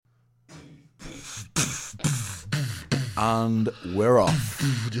And we're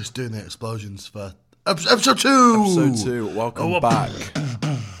off. Just doing the explosions for episode 2. Episode 2. Welcome back.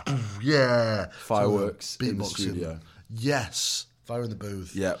 Yeah. Fireworks in the studio. Yes. Fire in the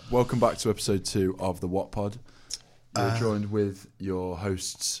booth. Yeah. Welcome back to episode 2 of the What Pod. You're joined with your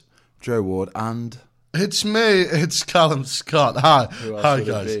hosts, Joe Ward and... It's me. It's Callum Scott. Hi. Hi, would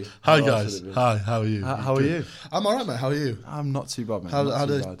it guys. be? Hi, Who else guys. would it be? Hi. How are you? How are you? I'm all right, mate. How are you? I'm not too bad, mate. Had Not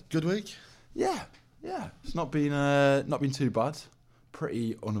too a bad. good week? Yeah. It's not been too bad.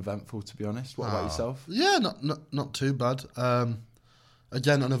 Pretty uneventful, to be honest. What about yourself? Yeah, not too bad.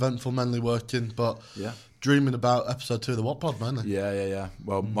 Again, uneventful, mainly working, but dreaming about episode 2 of the What Pod, mainly. Yeah.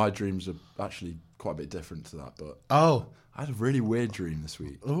 Well, my dreams are actually quite a bit different to that, but I had a really weird dream this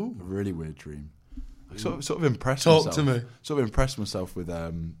week. Ooh. A really weird dream. I sort of impressed Talk myself. to me. Sort of impressed myself with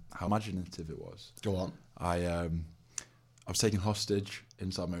how imaginative it was. Go on. I was taken hostage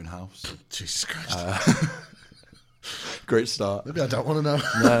inside my own house. Jesus Christ. Great start. Maybe I don't want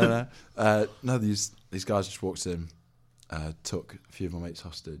to know. No, these guys just walked in, took a few of my mates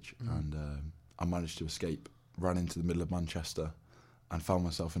hostage, and I managed to escape. Ran into the middle of Manchester, and found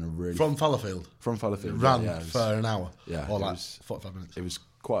myself in a really From Fallowfield? From Fallowfield. Ran for an hour? Yeah. Or like 45 minutes? It was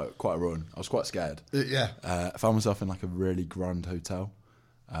quite a run. I was quite scared. Yeah. I found myself in like a really grand hotel,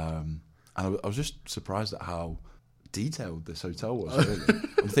 and I was just surprised at how detailed this hotel was. Really.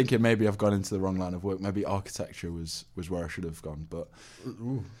 I'm thinking maybe I've gone into the wrong line of work. Maybe architecture was where I should have gone. But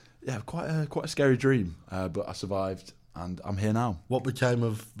yeah, quite a scary dream. But I survived, and I'm here now. What became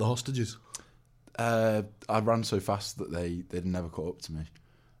of the hostages? I ran so fast that they'd never caught up to me.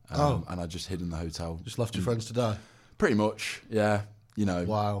 And I just hid in the hotel. Just left your friends to die? Pretty much, yeah. You know.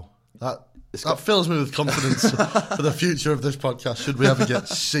 Wow. That fills me with confidence for the future of this podcast, should we ever get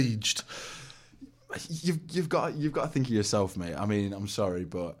sieged. You've got to think of yourself, mate. I mean, I'm sorry,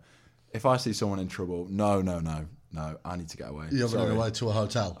 but if I see someone in trouble, no, I need to get away. You're running away to a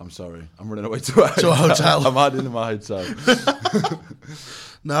hotel. I'm sorry. I'm running away to a hotel. I'm hiding in my hotel.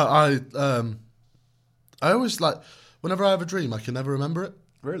 No, I always, like, whenever I have a dream, I can never remember it.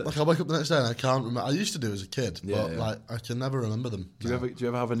 Really? Like, I wake up the next day and I can't remember. I used to do as a kid, but like, I can never remember them. Do you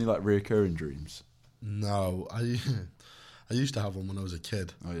ever have any like reoccurring dreams? No, I used to have one when I was a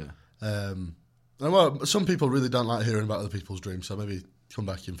kid. Oh yeah. Well, some people really don't like hearing about other people's dreams, so maybe come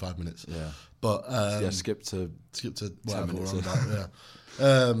back in 5 minutes. Yeah. But skip to whatever 10 minutes. we're on about.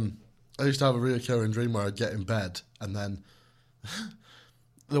 Yeah. I used to have a reoccurring dream where I'd get in bed and then.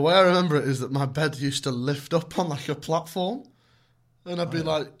 The way I remember it is that my bed used to lift up on like a platform, and I'd be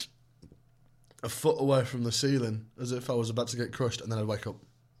like a foot away from the ceiling, as if I was about to get crushed, and then I'd wake up.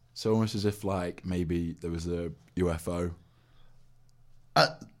 So almost as if like maybe there was a UFO.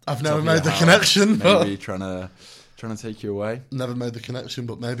 I've never made the connection. Maybe trying to take you away. Never made the connection,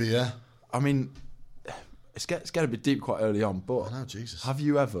 but maybe yeah. I mean, it's getting a bit deep quite early on, but Jesus. Have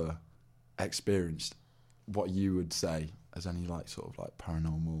you ever experienced what you would say as any like sort of like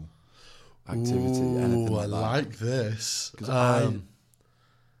paranormal activity? Anything like that? I like this.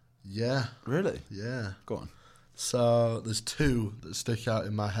 Yeah. Really? Yeah. Go on. So there's 2 that stick out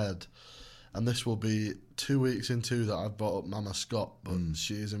in my head, and this will be 2 weeks into that I've brought up Mama Scott, but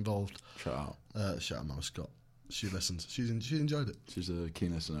she is involved. Shout out. Shout out Mama Scott. She listens. She enjoyed it. She's a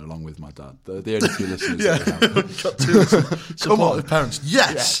keen listener along with my dad. The only 2 listeners that we have. We've got 2 supportive parents.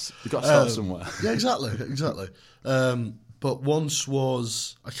 Yes! You've got to start somewhere. Yeah, exactly. But once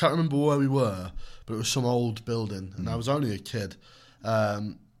was, I can't remember where we were, but it was some old building, and I was only a kid.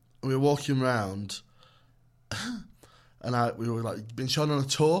 We were walking around, and we were like being shown on a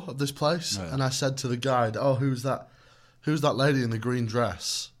tour of this place, and I said to the guide, "Oh, who's that lady in the green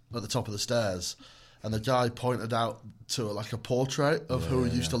dress at the top of the stairs?" And the guy pointed out to like a portrait of who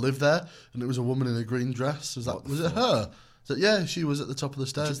used to live there, and it was a woman in a green dress. Was it her? So, yeah, she was at the top of the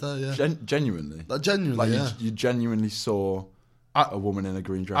stairs there. Yeah, genuinely. Like, genuinely, yeah. You genuinely saw a woman in a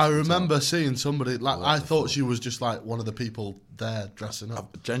green dress. I remember seeing somebody. Like, I thought she was just like one of the people there dressing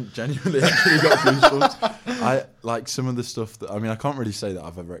up. I genuinely actually got goosebumps. I like some of the stuff that, I mean, I can't really say that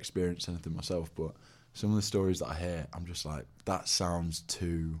I've ever experienced anything myself, but some of the stories that I hear, I'm just like, that sounds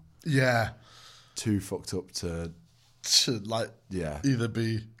too fucked up to like either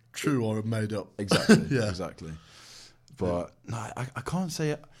be true or made up. Exactly. Exactly. But no, I can't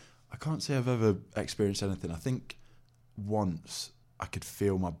say I've ever experienced anything. I think once I could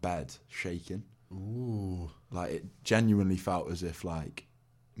feel my bed shaking. Ooh. Like it genuinely felt as if like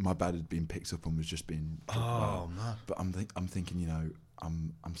my bed had been picked up and was just being man. But I'm thinking, you know,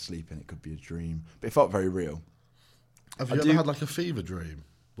 I'm sleeping, it could be a dream. But it felt very real. Have you ever had like a fever dream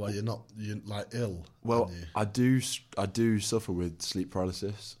where you're like ill? Well, I do suffer with sleep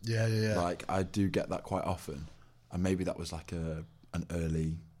paralysis. Yeah. Like I do get that quite often. and maybe that was like an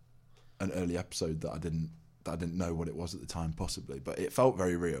early episode that I didn't know what it was at the time, possibly, but it felt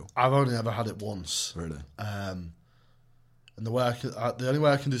very real. I've only ever had it once. Really? And the only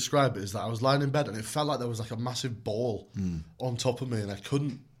way I can describe it is that I was lying in bed and it felt like there was like a massive ball on top of me, and I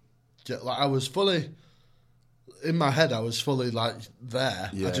couldn't get, like, I was fully in my head. I was fully like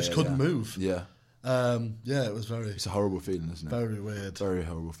there. I just couldn't move. Yeah. It was very. It's a horrible feeling, isn't it? Very weird. Very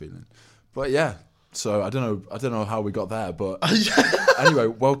horrible feeling. But yeah. So I don't know how we got there, but anyway,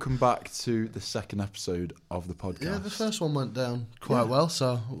 welcome back to the second episode of the podcast. Yeah, the first one went down quite well,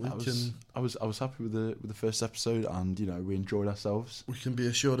 so I was happy with the first episode, and we enjoyed ourselves. We can be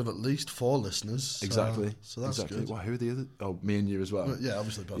assured of at least 4 listeners. Exactly. So that's good. Well, who are the other? Oh, me and you as well. Yeah,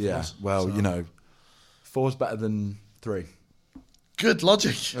 obviously both of us. Well, 4's better than 3. Good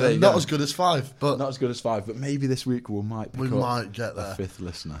logic. Not as good as 5, but not as good as 5. But maybe this week we might get there. A 5th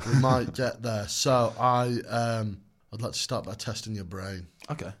listener. We might get there. So I'd like to start by testing your brain.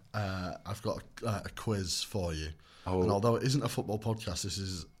 Okay. I've got a quiz for you. Oh. And although it isn't a football podcast, this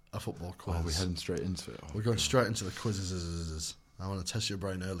is a football quiz. Oh, we're heading straight into it. We're going straight into the quizzes. I want to test your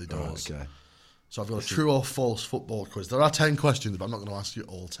brain early doors. Okay. So I've got a true or false football quiz. There are 10 questions, but I'm not going to ask you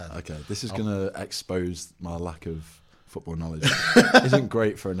all 10. Okay. This is going to expose my lack of football knowledge. Isn't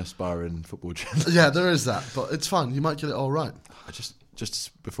great for an aspiring football journalist. Yeah, there is that, but it's fine. You might get it all right.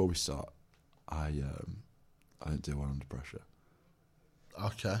 Just before we start, I don't do well under pressure.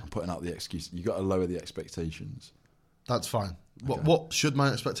 Okay. I'm putting out the excuse. You got to lower the expectations. That's fine. Okay. What should my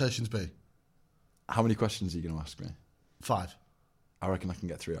expectations be? How many questions are you going to ask me? 5. I reckon I can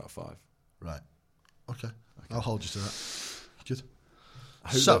get 3 out of 5. Right. Okay. I'll hold you to that. Good.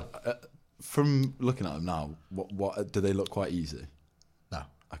 So, from looking at them now, what do they look quite easy? No.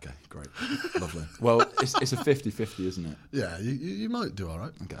 Okay, great. Lovely. Well, it's a 50-50, isn't it? Yeah, you might do all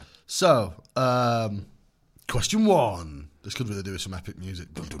right. Okay. So, question 1. This could really do with some epic music.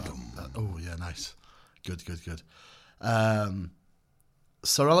 Oh, yeah, nice. Good.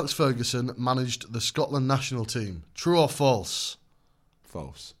 Sir Alex Ferguson managed the Scotland national team. True or false?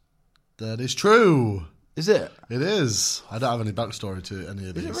 False. That is true. Is it? It is. I don't have any backstory to any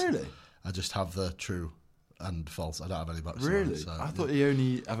of these. Is it really? I just have the true and false. I don't have any backstory. Really? So, I thought he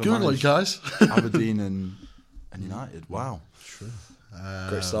only ever Google managed it, guys. Aberdeen and United. Wow. True.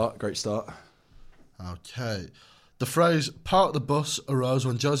 Great start. Okay. The phrase "park the bus" arose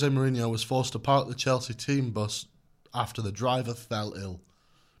when Jose Mourinho was forced to park the Chelsea team bus after the driver fell ill.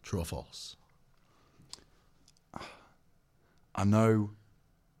 True or false? I know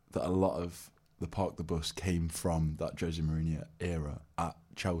that a lot of the park the bus came from that Jose Mourinho era at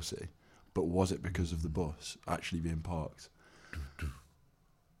Chelsea, but was it because of the bus actually being parked?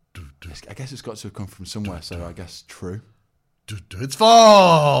 I guess it's got to have come from somewhere, so I guess true. It's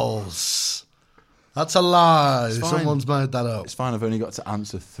false. That's a lie. Someone's made that up. It's fine. I've only got to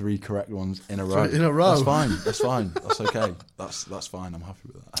answer 3 correct ones in a row. That's fine. That's okay. That's fine. I'm happy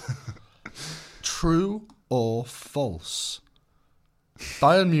with that. True or false?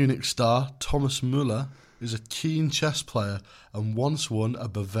 Bayern Munich star Thomas Müller is a keen chess player and once won a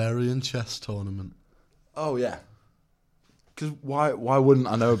Bavarian chess tournament. Oh yeah. Because why wouldn't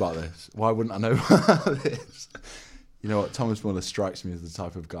I know about this? Why wouldn't I know about this? You know what? Thomas Müller strikes me as the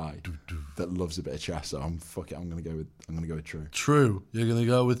type of guy that loves a bit of chess. So I'm gonna go with true. True. You're gonna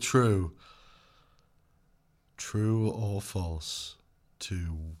go with true. True or false?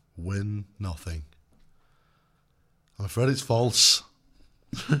 To win nothing. I'm afraid it's false.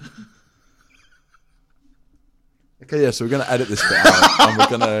 Okay, yeah. So we're gonna edit this bit out, and we're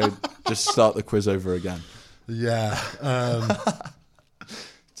gonna just start the quiz over again. Yeah.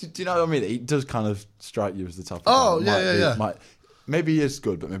 Do you know what I mean? He does kind of strike you as the type of guy. Yeah. Maybe he is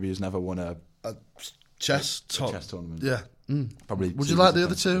good, but maybe he's never won a chess tournament. Yeah. Probably. Would you like the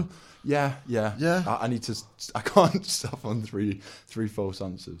other 2? Yeah. I need to. I can't stop on three false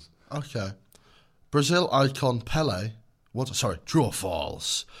answers. Okay. Brazil icon Pelé. True or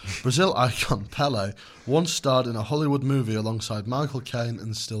false? Brazil icon Pelé once starred in a Hollywood movie alongside Michael Caine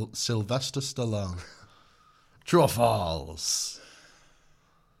and Sylvester Stallone. True or false?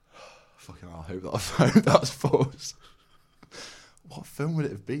 Fucking hell, I hope that's false. What film would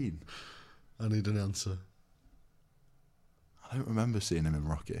it have been? I need an answer. I don't remember seeing him in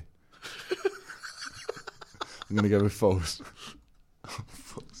Rocky. I'm going to go with false.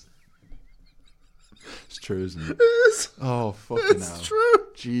 False. It's true, isn't it? It is. Oh, fucking hell. It's true.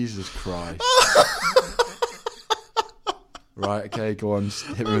 Jesus Christ. Right, okay, go on.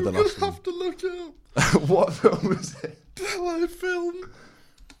 Hit me with the last one. I'm going to have to look it up. What film was it? Pelé film.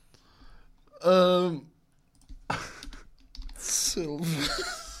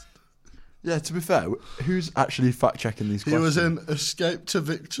 Yeah, to be fair, who's actually fact-checking these He questions? was in Escape to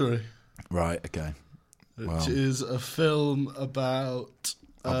Victory, Right, okay. which is a film about...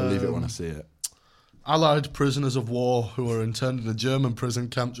 I'll believe it when I see it. Allied prisoners of war who were interned in a German prison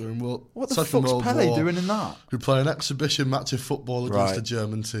camp during What the Second fuck's World Pele War, doing in that? who play an exhibition match of football against the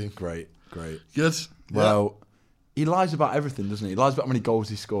German team. Great. Good. Well, he lies about everything, doesn't he? He lies about how many goals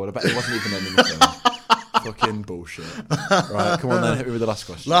he scored. I bet he wasn't even in the film. Fucking bullshit. Right, come on then, hit me with the last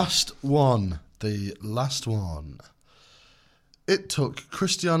question. The last one. It took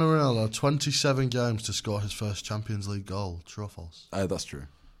Cristiano Ronaldo 27 games to score his first Champions League goal. True or false? That's true.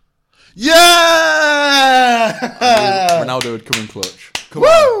 Yeah! Ronaldo would come in clutch. Come Woo!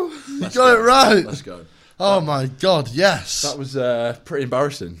 on. You got it right. Let's go. Oh my God, yes. That was pretty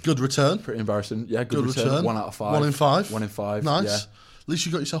embarrassing. Good return. Pretty embarrassing. Yeah, good return. 1 out of 5. 1 in 5. 1 in 5. Nice. Yeah. At least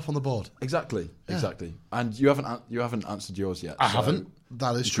you got yourself on the board. Exactly. And you haven't answered yours yet. I haven't.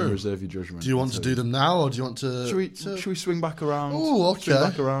 That is you true. Can reserve your judgment. Do you want to do them now, or do you want to? Should we swing back around? Oh, okay. Swing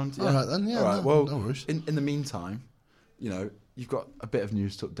back around. Yeah. All right then. Yeah. All right. No, well, no worries. in the meantime, you've got a bit of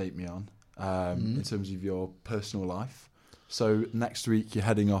news to update me on in terms of your personal life. So next week you're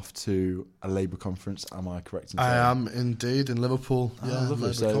heading off to a Labour conference. Am I correct in saying? I am indeed in Liverpool.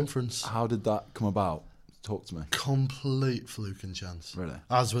 Lovely. Labour conference. How did that come about? Talk to me. Complete fluke and chance. Really?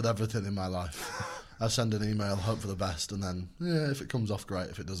 As with everything in my life. I send an email, hope for the best, and then, if it comes off, great.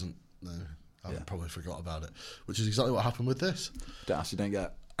 If it doesn't, I've probably forgot about it. Which is exactly what happened with this. Don't ask, you don't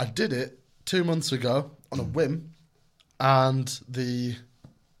get. I did it 2 months ago on a whim, and the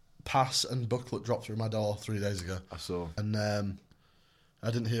pass and booklet dropped through my door 3 days ago. I saw. And I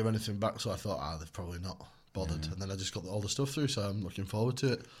didn't hear anything back, so I thought, they've probably not bothered. And then I just got all the stuff through, so I'm looking forward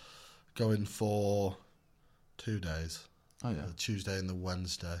to it. Going for 2 days. Oh, yeah. The Tuesday and the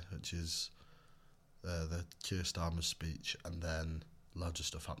Wednesday, which is the Keir Starmer's speech, and then loads of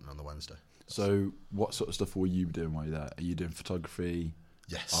stuff happening on the Wednesday. So what sort of stuff will you be doing while you're there? Are you doing photography?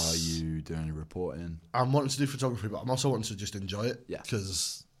 Yes. Are you doing any reporting? I'm wanting to do photography, but I'm also wanting to just enjoy it. Yeah.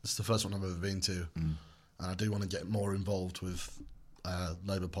 Because it's the first one I've ever been to. And I do want to get more involved with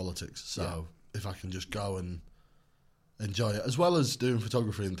Labour politics. So if I can just go and enjoy it, as well as doing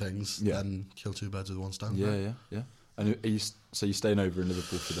photography and things, then kill 2 birds with 1 stone. Yeah. And you're staying over in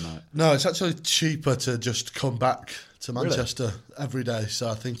Liverpool for the night? No, it's actually cheaper to just come back to Manchester every day. So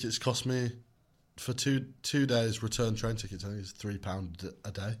I think it's cost me, for two days, return train tickets, I think it's £3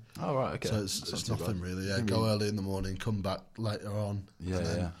 a day. Oh, right, okay. So it's nothing really. Yeah, go early in the morning, come back later on.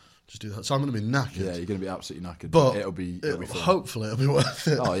 Just do that. So I'm going to be knackered. Yeah, you're going to be absolutely knackered. But it'll be fun. Hopefully it'll be worth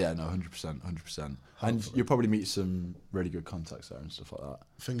it. Oh, yeah, no, 100%. And you'll probably meet some really good contacts there and stuff like that.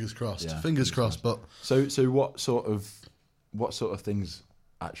 Fingers crossed. Yeah, Fingers crossed. But so what sort of things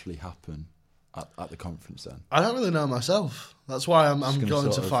actually happen at the conference then? I don't really know myself. That's why I'm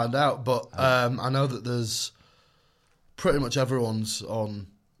going to find out. But I know that there's pretty much everyone's on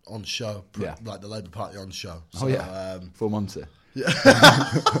show. Like the Labour Party on show. So, Full Monty. Yeah.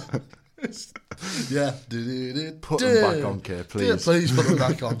 Yeah. Put them back on, Keir, please. Yeah, please put them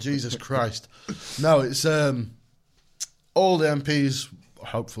back on. Jesus Christ. No, it's all the MPs,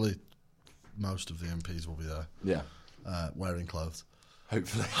 hopefully most of the MPs will be there. Yeah. Wearing clothes.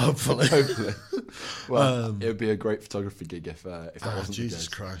 Hopefully. Well, it would be a great photography gig if that wasn't Jesus the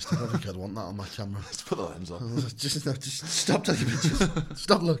case. Christ, I don't think I'd want that on my camera. Let's put the lens on. just stop taking pictures.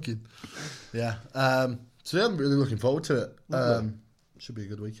 Stop looking. Yeah. So yeah, I'm really looking forward to it. Should be a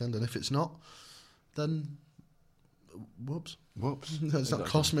good weekend, and if it's not, then whoops. It's not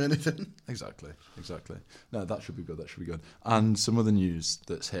cost me anything. Exactly. No, that should be good. And some other news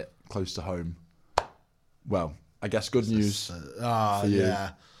that's hit close to home. Well, I guess good news for you.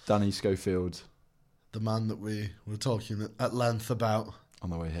 Yeah. Danny Schofield. The man that we were talking at length about.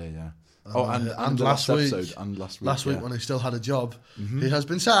 On the way here, yeah. And last week. Episode, and last week. Last week when he still had a job, he has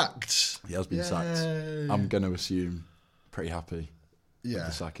been sacked. He has been sacked. I'm going to assume pretty happy with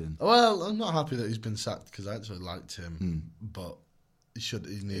the sacking. Well, I'm not happy that he's been sacked because I actually liked him, but he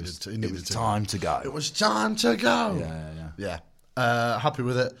needed to. It was time to go. It was time to go. Yeah. Happy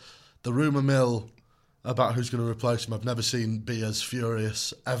with it. The rumour mill about who's going to replace him, I've never seen be as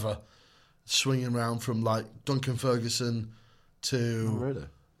furious ever. Swinging around from like Duncan Ferguson to... Oh, really?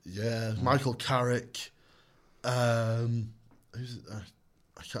 Yeah, Michael Carrick. I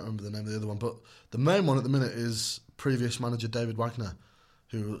can't remember the name of the other one, but the main one at the minute is previous manager David Wagner,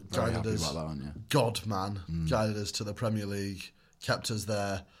 who guided us, God man, guided us to the Premier League, kept us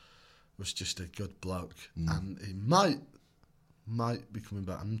there, was just a good bloke, and he might be coming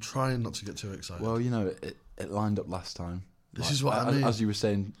back. I'm trying not to get too excited. Well, it lined up last time. This is what I mean. As you were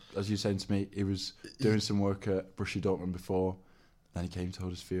saying to me, he was doing some work at Borussia Dortmund before, Then he came to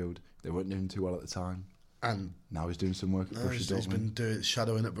Huddersfield. They weren't doing too well at the time. And now he's doing some work at Borussia Dortmund. He's been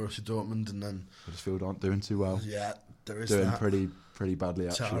shadowing at Borussia Dortmund, and then Huddersfield aren't doing too well. Yeah, there is doing that. pretty badly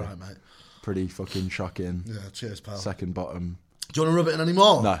actually. It's all right, mate. Pretty fucking shocking. Yeah, cheers, pal. Second bottom. Do you want to rub it in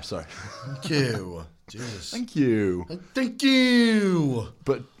anymore? No, sorry. Thank you. Jesus. Thank you. Thank you.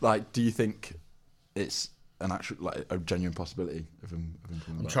 But like, do you think it's an actual, like, a genuine possibility of him coming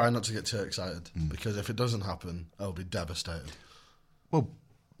I'm back? trying not to get too excited because if it doesn't happen, I'll be devastated. Well,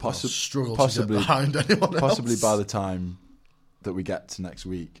 I'll struggle possibly to get behind anyone else. Possibly by the time that we get to next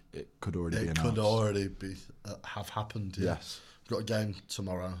week, it could already be announced. It could already be have happened. Yeah. Yes. We've got a game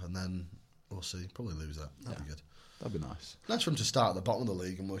tomorrow, and then we'll see. Probably lose that. That'd be good. That'd be nice. Nice for him to start at the bottom of the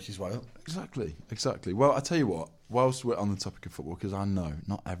league and work his way up. Exactly. Well, I tell you what, whilst we're on the topic of football, because I know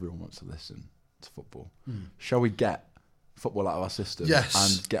not everyone wants to listen to football, shall we get football out of our system? Yes.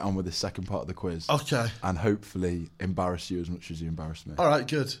 And get on with the second part of the quiz? Okay. And hopefully embarrass you as much as you embarrass me. All right,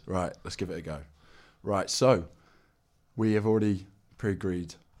 good. Right, let's give it a go. Right, so we have already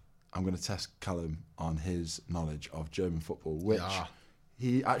pre-agreed. I'm going to test Callum on his knowledge of German football, which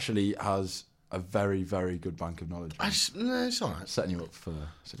he actually has a very, very good bank of knowledge. It's all right. Setting you up for...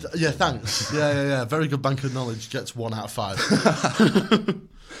 Yeah, thanks. Yeah. Very good bank of knowledge gets 1 out of 5.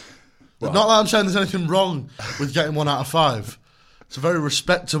 Well, not that I'm saying there's anything wrong with getting 1 out of 5. It's a very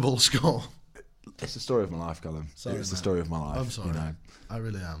respectable score. It's the story of my life, Callum. It's the story of my life. I'm sorry. You know. I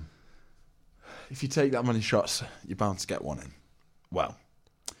really am. If you take that many shots, you're bound to get one in. Well,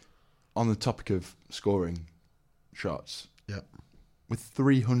 on the topic of scoring shots... Yep. With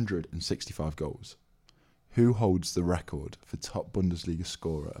 365 goals, who holds the record for top Bundesliga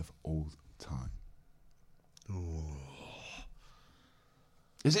scorer of all time? Ooh.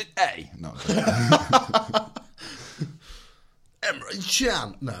 Is it A? No. Emre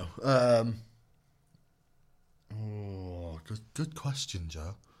Can. No. Good question,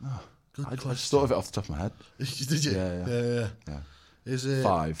 Joe. Oh, good question. I just thought of it off the top of my head. Did you? Yeah. Is it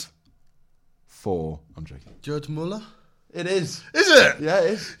 5, 4? I'm joking. Gerd Muller? It is. Is it? Yeah,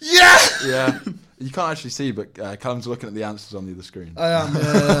 it is. Yeah! Yeah. You can't actually see, but Callum's looking at the answers on the other screen. I am,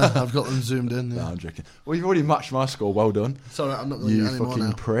 yeah. I've got them zoomed in. Yeah. No, I'm joking. Well, you've already matched my score. Well done. Sorry, I'm not going to you get any more fucking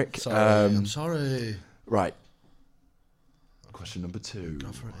now. prick. Sorry, I'm sorry. Right. Question number 2.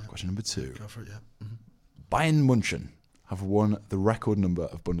 Go for it, yeah. Question number 2. Go for it, yeah. Mm-hmm. Bayern München have won the record number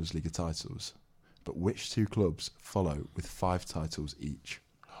of Bundesliga titles, but which 2 clubs follow with 5 titles each?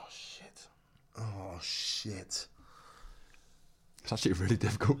 Oh, shit. It's actually a really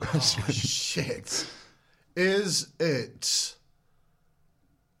difficult question. Oh, shit. Is it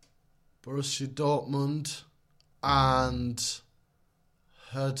Borussia Dortmund and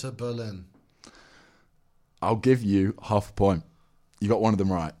Hertha Berlin? I'll give you half a point. You got one of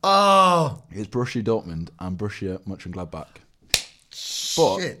them right. Oh! It's Borussia Dortmund and Borussia Mönchengladbach.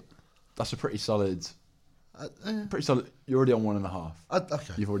 Shit. But that's a pretty solid... You're already on 1.5.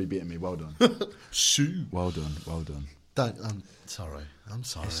 Okay. You've already beaten me. Well done. Shoot. Well done. I'm sorry.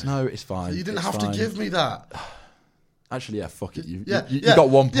 It's fine. You didn't have to give me that. Actually, yeah, fuck it. You Yeah, got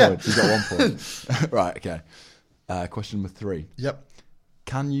 1 point. yeah. You got 1 point. Right, okay. Question number 3. Yep.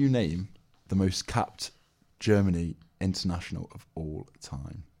 Can you name the most capped Germany international of all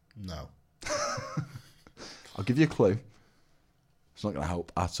time? No. I'll give you a clue. It's not going to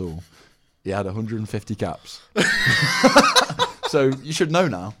help at all. He had 150 caps. So you should know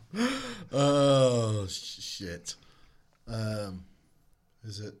now. Oh, shit.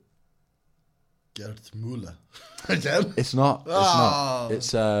 Is it Gerd Müller? Again? It's not.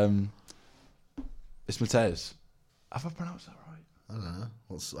 It's Mateus. Have I pronounced that right? I don't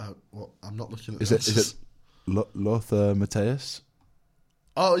know. What? I'm not looking at Is this. it Lothar Mateus?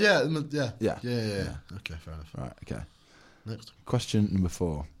 Oh, yeah. Yeah. Okay, fair enough. Right, okay. Next. Question number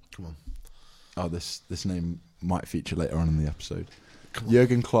 4. Come on. Oh, this name might feature later on in the episode.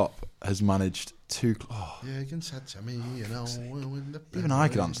 Jurgen Klopp has managed 2... Jurgen said to me, even I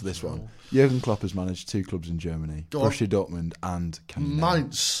could answer this one. Jurgen Klopp has managed 2 clubs in Germany. Go on. Borussia Dortmund and...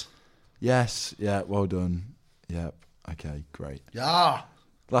 Mainz. Yes, yeah, well done. Yep, okay, great. Yeah.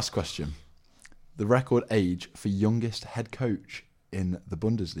 Last question. The record age for youngest head coach in the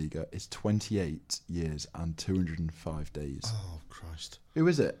Bundesliga is 28 years and 205 days. Oh, Christ. Who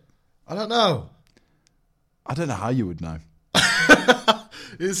is it? I don't know. I don't know how you would know.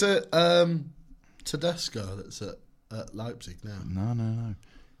 Is it Tedesco that's at Leipzig now? No.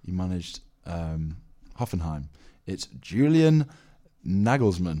 He managed Hoffenheim. It's Julian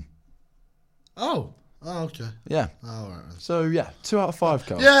Nagelsmann. Oh, okay. Yeah. Oh, right. So, 2 out of 5,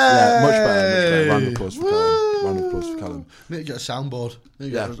 Carl. Yay! Yeah, much better. Round of applause for Callum. Round of applause for Callum. Need to get a soundboard.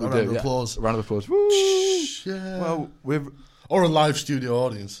 Need to Yeah, get we a do. round of applause. Round of applause. Woo! Yeah. Well, we're... Or a live studio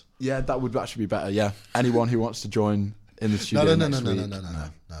audience. Yeah, that would actually be better. Yeah, anyone who wants to join in the studio No, next week.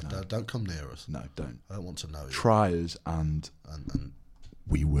 No, don't come near us. No, don't. I don't want to know you. Try us and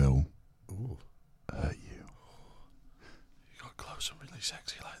we will hurt you. You got close and really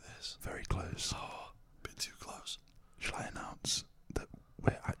sexy like this. Very close. Oh, a bit too close. Shall I announce that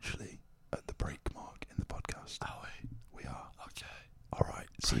we're actually at the break mark in the podcast? Are we? We are. Okay. All right.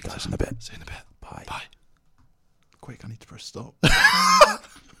 See you guys in a bit. See you in a bit. Bye. Bye. Quick, I need to press stop.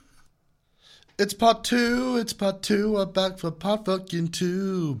 It's part two. It's part two. We're back for part fucking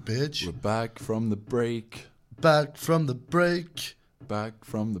two, bitch. We're back from the break. Back from the break. Back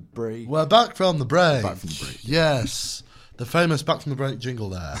from the break. We're back from the break. Back from the break. Yes. The famous back from the break jingle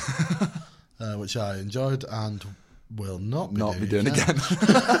there, which I enjoyed and will not be doing again.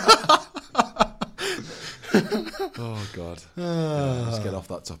 Oh, God. Let's get off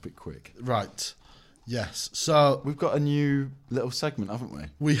that topic quick. Right. Yes. So we've got a new little segment, haven't we?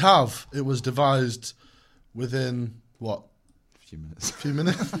 We have. It was devised within, what? A few minutes. A few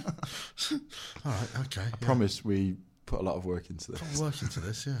minutes? All right, okay. I promise we put a lot of work into this. Work into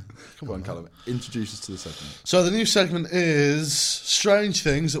this, yeah. Come on, Callum. Introduce us to the segment. So the new segment is strange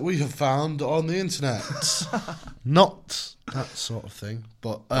things that we have found on the internet. Not that sort of thing,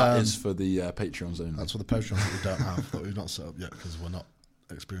 but... that is for the Patreons only. That's for the Patreons that we don't have, that we've not set up yet because we're not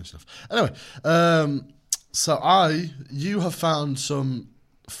experienced enough. Anyway, so you have found some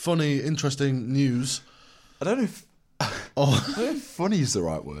funny, interesting news. I don't know if... I don't know if funny is the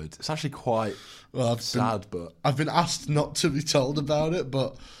right word. It's actually quite sad, but... I've been asked not to be told about it,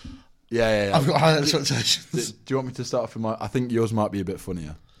 but... Yeah. I've got high expectations. Do you want me to start off with I think yours might be a bit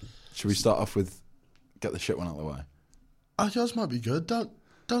funnier. Should we start off with... Get the shit one out of the way? Oh, yours might be good. Don't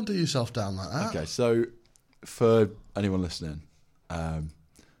do yourself down like that. Okay, so for anyone listening,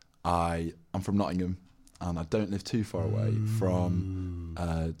 I'm from Nottingham, and I don't live too far away from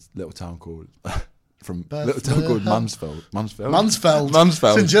a little town called... Mansfeld.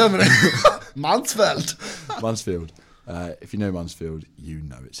 It's in Germany. Mansfeld. Mansfield. If you know Mansfield, you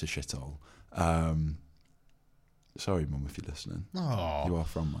know it's a shithole. Sorry, Mum, if you're listening. Oh. You are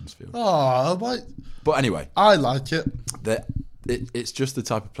from Mansfield. Oh, wait. But anyway. I like it. It's just the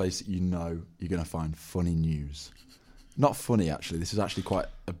type of place that you know you're going to find funny news. Not funny, actually. This is actually quite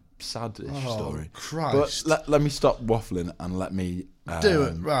a sad-ish story. Christ. But let me stop waffling and let me... do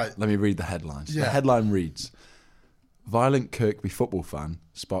it, right. Let me read the headlines. Yeah. The headline reads, Violent Kirkby football fan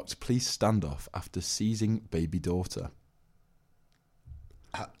sparked police standoff after seizing baby daughter.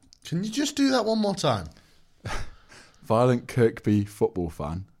 Can you just do that one more time? Violent Kirkby football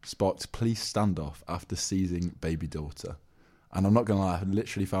fan sparked police standoff after seizing baby daughter. And I'm not going to lie, I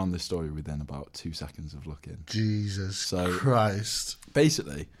literally found this story within about 2 seconds of looking. Jesus Christ.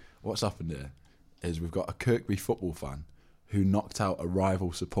 Basically, what's happened here is we've got a Kirkby football fan who knocked out a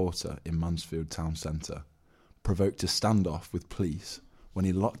rival supporter in Mansfield town centre, provoked a standoff with police when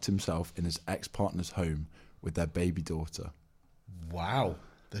he locked himself in his ex-partner's home with their baby daughter. Wow.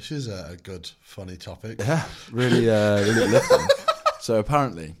 This is a good, funny topic. Yeah, really uplifting. So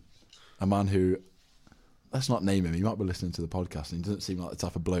apparently, a man who, let's not name him, he might be listening to the podcast and he doesn't seem like the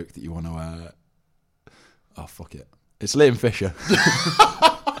type of bloke that you want to... oh, fuck it. It's Liam Fisher.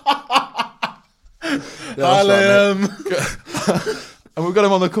 Hi, Liam. And we've got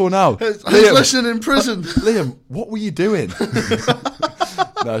him on the call now. He's listening in prison. Liam, what were you doing?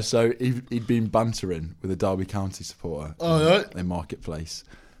 No, so he'd been bantering with a Derby County supporter in Marketplace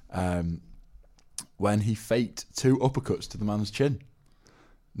when he faked 2 uppercuts to the man's chin.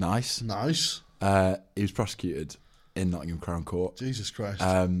 Nice. He was prosecuted in Nottingham Crown Court. Jesus Christ.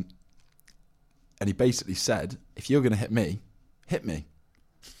 And he basically said, if you're going to hit me, hit me.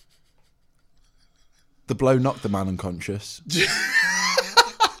 The blow knocked the man unconscious.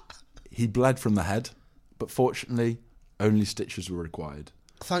 He bled from the head, but fortunately, only stitches were required.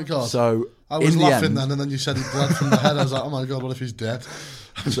 Thank God. So I was laughing then, and then you said he bled from the head. I was like, oh my God, what if he's dead?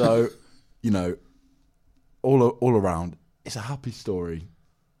 So, all around, it's a happy story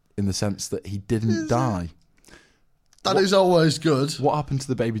in the sense that he didn't die. That is always good. What happened to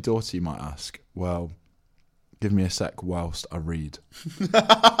the baby daughter, you might ask? Well, give me a sec whilst I read.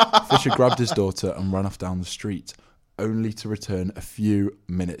 Fisher grabbed his daughter and ran off down the street, only to return a few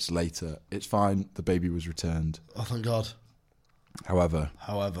minutes later. It's fine, the baby was returned. Oh, thank God. However.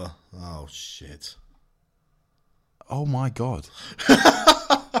 Oh, shit. Oh, my God.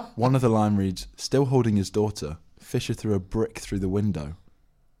 One of the line reads, still holding his daughter, Fisher threw a brick through the window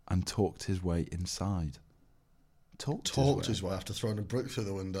and talked his way inside. Talked his way after throwing a brick through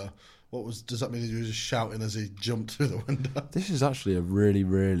the window. Does that mean he was just shouting as he jumped through the window? This is actually a really,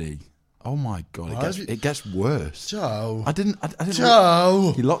 really Oh my god, Why it gets worse. Joe. I didn't.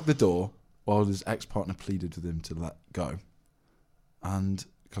 Joe. He locked the door while his ex-partner pleaded with him to let go, and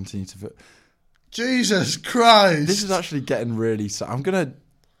continued to. Jesus Christ! This is actually getting really sad. I'm gonna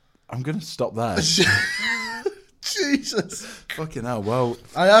stop there. Jesus. Fucking hell. Well,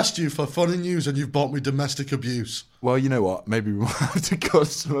 I asked you for funny news, and you've bought me domestic abuse. Well, you know what? Maybe we might have to cut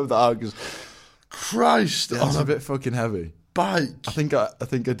some of that out because Christ, that's a bit fucking heavy. Bike. I think I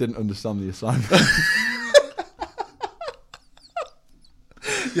didn't understand the assignment.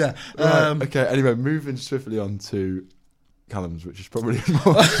 Yeah. Right, okay. Anyway, moving swiftly on to Callum's, which is probably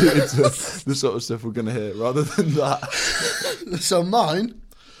more suited to the sort of stuff we're going to hear rather than that. So mine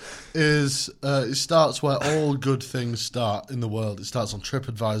is it starts where all good things start in the world. It starts on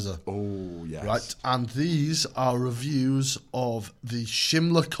TripAdvisor. Oh yes. Right, and these are reviews of the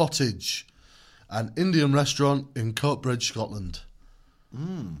Shimla Cottage, an Indian restaurant in Coatbridge, Scotland.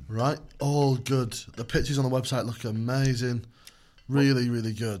 Right, all good. The pictures on the website look amazing. Really,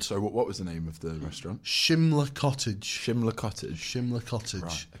 really good. So what was the name of the restaurant? Shimla Cottage. Shimla Cottage. Shimla Cottage.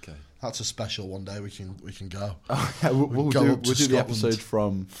 Right, okay. That's a special one day. We can go. Oh, yeah, we'll do the episode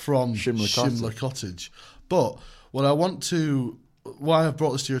from Shimla Cottage. But why I've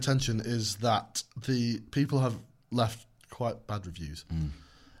brought this to your attention is that the people have left quite bad reviews.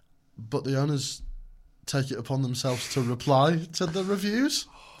 But the owners take it upon themselves to reply to the reviews.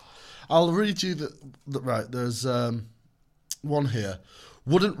 I'll read you right, there's one here.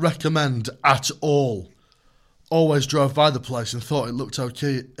 Wouldn't recommend at all. Always drove by the place and thought it looked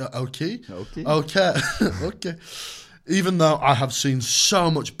okay. Okay. Even though I have seen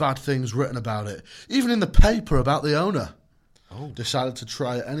so much bad things written about it, even in the paper about the owner. Decided to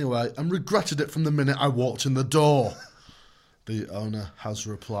try it anyway and regretted it from the minute I walked in the door. The owner has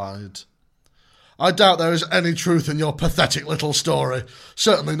replied, I doubt there is any truth in your pathetic little story.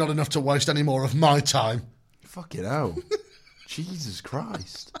 Certainly not enough to waste any more of my time. Fucking hell. Jesus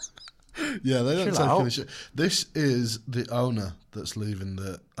Christ. Yeah, they don't Chill take out. any shit. This is the owner that's leaving.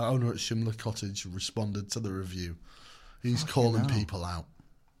 The owner at Shimla Cottage responded to the review. He's calling people out.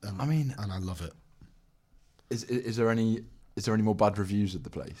 And I love it. Is there any more bad reviews of the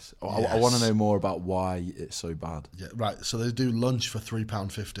place? Yes. I want to know more about why it's so bad. Yeah, right. So they do lunch for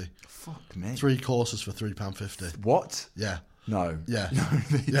 £3.50. Fuck me. 3 courses for £3.50. What? Yeah. No. Yeah. No,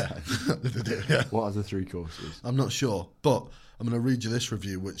 Yeah. They do, yeah. What are the 3 courses? I'm not sure, but I'm going to read you this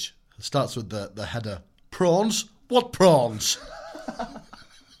review, which starts with the header, prawns? What prawns?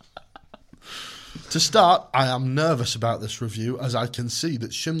 To start, I am nervous about this review as I can see that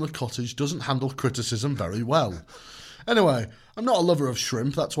Shimla Cottage doesn't handle criticism very well. Anyway, I'm not a lover of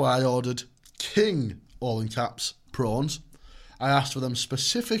shrimp, that's why I ordered king, all in caps, prawns. I asked for them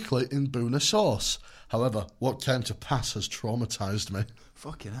specifically in Boona sauce. However, what came to pass has traumatised me.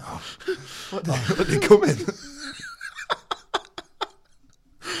 Fucking hell. What did they come in?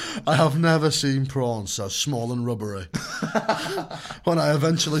 I have never seen prawns so small and rubbery. When I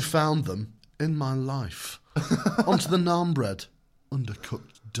eventually found them in my life. Onto the naan bread,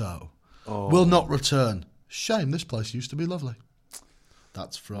 undercooked dough. Will not return. Shame, this place used to be lovely.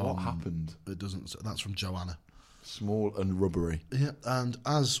 That's from... What happened? It doesn't... That's from Joanna. Small and rubbery. Yeah, and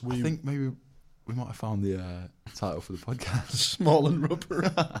as we... I think maybe we might have found the title for the podcast. Small and rubbery.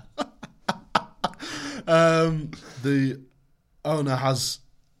 The owner has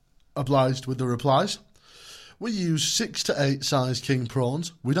obliged with the replies. We use 6 to 8 size king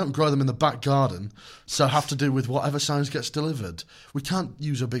prawns. We don't grow them in the back garden, so have to do with whatever size gets delivered. We can't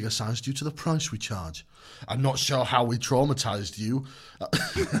use a bigger size due to the price we charge. I'm not sure how we traumatised you.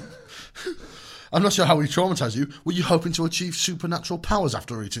 I'm not sure how we traumatised you. Were you hoping to achieve supernatural powers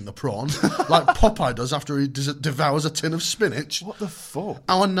after eating the prawn? Like Popeye does after he devours a tin of spinach? What the fuck?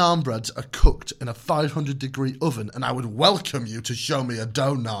 Our naan breads are cooked in a 500-degree oven, and I would welcome you to show me a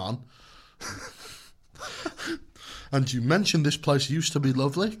dough naan. And you mentioned this place used to be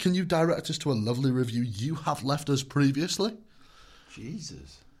lovely. Can you direct us to a lovely review you have left us previously?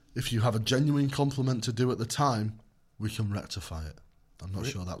 Jesus. If you have a genuine compliment to do at the time, we can rectify it. I'm not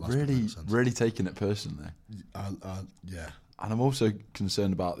sure that last bit makes sense. Really taking it personally. Yeah. And I'm also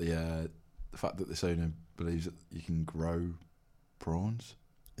concerned about the fact that this owner believes that you can grow prawns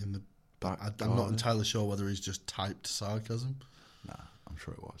In the back I'm garden. not entirely sure whether he's just typed sarcasm. Nah, I'm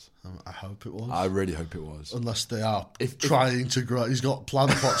sure it was. I hope it was. I really hope it was. Unless they are trying to grow. He's got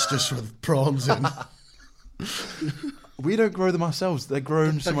plant pots just with prawns in. We don't grow them ourselves. They're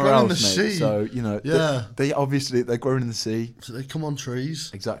grown somewhere grown else, in the mate. sea. So, you know, Yeah. they obviously, they're grown in the sea. So they come on trees.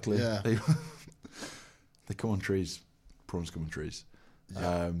 Exactly. Yeah. They come on trees. Prawns come on trees.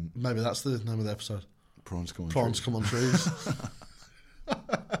 Yeah. Maybe that's the name of the episode. Prawns come on Prawns trees. come on trees.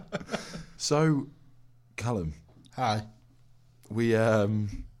 So, Callum, Hi.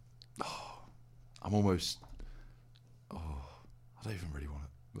 I'm almost. I don't even really want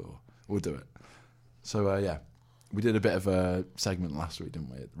it. We'll do it. So, we did a bit of a segment last week,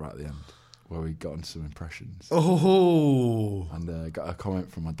 didn't we? Right at the end, where we got into some impressions. Oh. And got a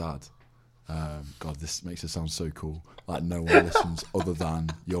comment from my dad. God, this makes it sound so cool. Like no one listens other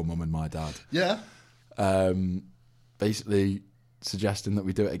than your mum and my dad. Yeah. Basically suggesting that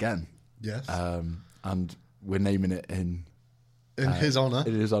we do it again. Yes. And we're naming it in his honour.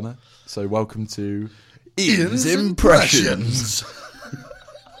 In his honour. So welcome to Ian's Impressions.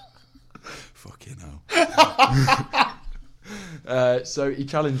 Fucking hell. So he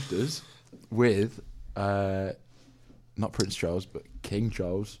challenged us with not Prince Charles, but King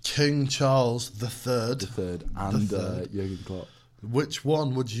Charles. King Charles the Third. And Jurgen Klopp. Which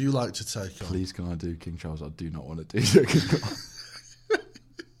one would you like to take on? Please, can I do King Charles? I do not want to do Jurgen Klopp.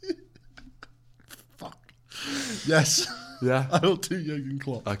 Fuck. Yes. Yeah. I'll do Jurgen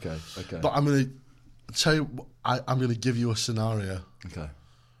Klopp. Okay. But I'm going to tell you, I'm going to give you a scenario. Okay.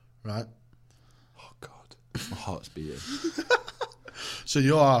 Right? Oh, God. My heart's beating. So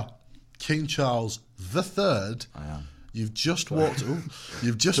you are King Charles the Third. I am. You've just walked.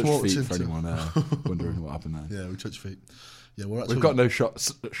 You've just walked feet into. For anyone wondering what happened there. Yeah, we touch feet. Yeah, We've got no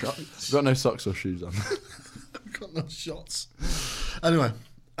shots. We've got no socks or shoes on. We've got no shots. Anyway,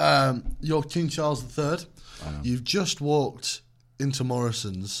 you're King Charles III. You've just walked into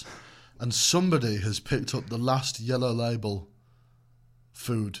Morrison's, and somebody has picked up the last yellow label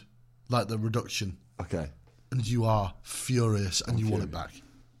food, like the reduction. Okay. And you are furious, and you want it back.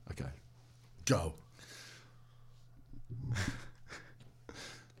 Okay. Go.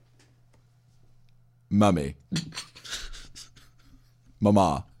 Mummy.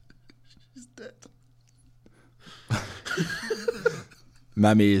 Mama. She's dead.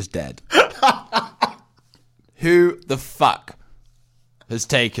 Mummy is dead. Who the fuck has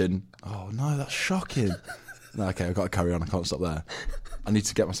taken... Oh, no, that's shocking. No, okay, I've got to carry on. I can't stop there. I need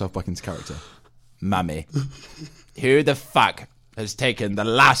to get myself back into character. Mummy. Who the fuck has taken the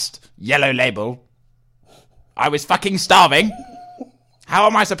last yellow label? I was fucking starving. How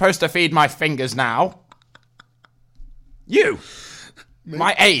am I supposed to feed my fingers now? You. Me?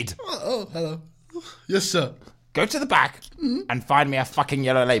 My aide. Oh, hello. Yes, sir. Go to the back and find me a fucking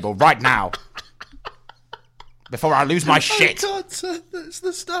yellow label right now. Before I lose my shit. I can't, sir. It's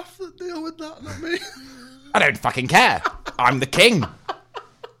the staff that deal with that, not me. I don't fucking care. I'm the king.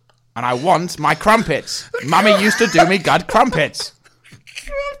 And I want my crumpets. Mummy used to do me good crumpets.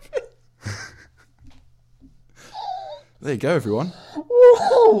 There you go, everyone.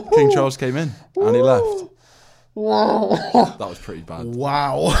 King Charles came in and he left. That was pretty bad.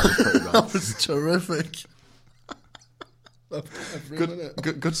 Wow. That was terrific.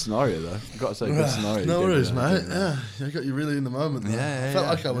 Good scenario, though. I've got to say, good scenario. No worries, mate. Yeah, I got you really in the moment. Yeah, I felt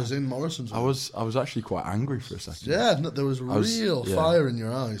like I was in Morrison's. I was actually quite angry for a second. Yeah, there was real fire in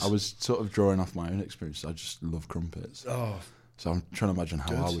your eyes. I was sort of drawing off my own experience. I just love crumpets. Oh, so I'm trying to imagine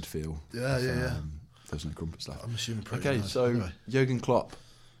how I would feel. Yeah. There's no crumpets left. I'm assuming pretty Okay, nice. so anyway. Jurgen Klopp.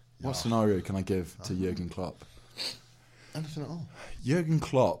 What scenario can I give to Jurgen Klopp? Anything at all. Jurgen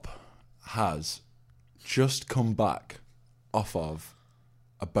Klopp has just come back off of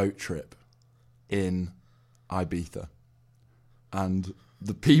a boat trip in Ibiza. And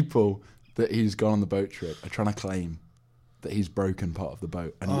the people that he's gone on the boat trip are trying to claim that he's broken part of the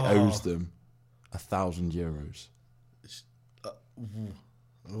boat and he owes them €1,000.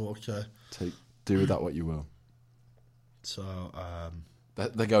 Okay. Do with that what you will. So,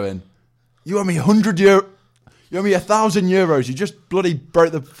 They're going, you owe me €100. You owe me €1,000. You just bloody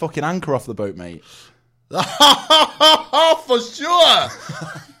broke the fucking anchor off the boat, mate. For sure.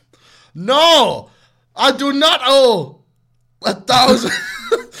 No, I do not owe 1,000.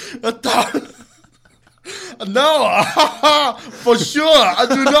 1,000. No, for sure, I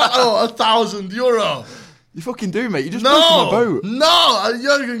do not owe €1,000. You fucking do, mate. You just broke my boat. No, I'm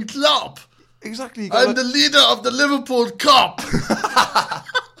Jurgen Klopp. Exactly. I'm the leader of the Liverpool Cup.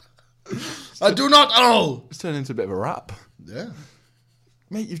 I do not owe. It's turned into a bit of a rap. Yeah.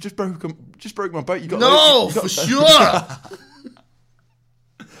 Mate, you've just broke my boat. For sure.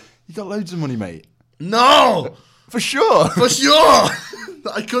 You got loads of money, mate. No. For sure. For sure.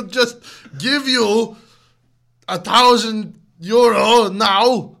 I could just give you €1,000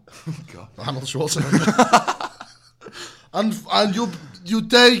 now. God. Arnold Schwarzenegger. and you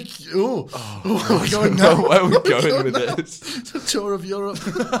take. Where are we going now? Where are we going with this? It's a tour of Europe.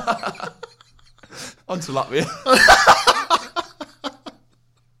 On to Latvia.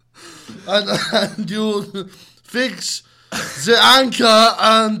 and you fix the anchor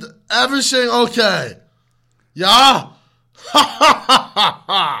and everything okay? Yeah?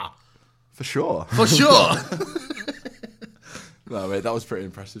 For sure. For sure. No, mate, that was pretty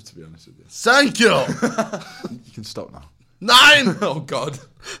impressive, to be honest with you. Thank you. You can stop now. 9. Oh, God.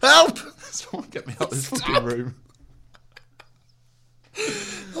 Help. Someone get me out of this fucking room.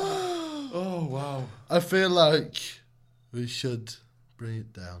 Oh, wow. I feel like we should bring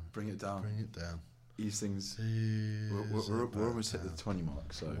it down. Bring it down. Bring it down. These things... We're almost hit the 20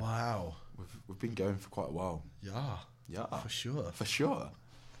 mark, so... Wow. We've been going for quite a while. Yeah. Yeah. For sure. For sure.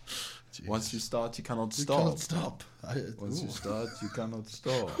 Jesus. Once you start, you cannot You stop. cannot stop. Once you start, you cannot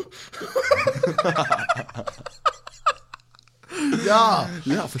stop. Yeah.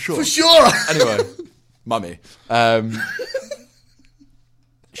 Yeah, for sure. For sure. Anyway, mummy.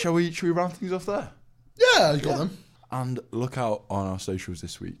 Shall we round things off there? Yeah, I got them. And look out on our socials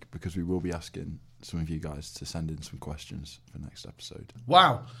this week because we will be asking some of you guys to send in some questions for next episode.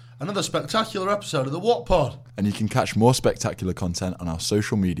 Wow. Another spectacular episode of the What Pod. And you can catch more spectacular content on our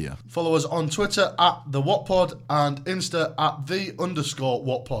social media. Follow us on Twitter at the What Pod and Insta at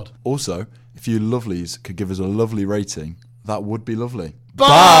 _What Pod. Also, if you lovelies could give us a lovely rating, that would be lovely.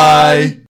 Bye!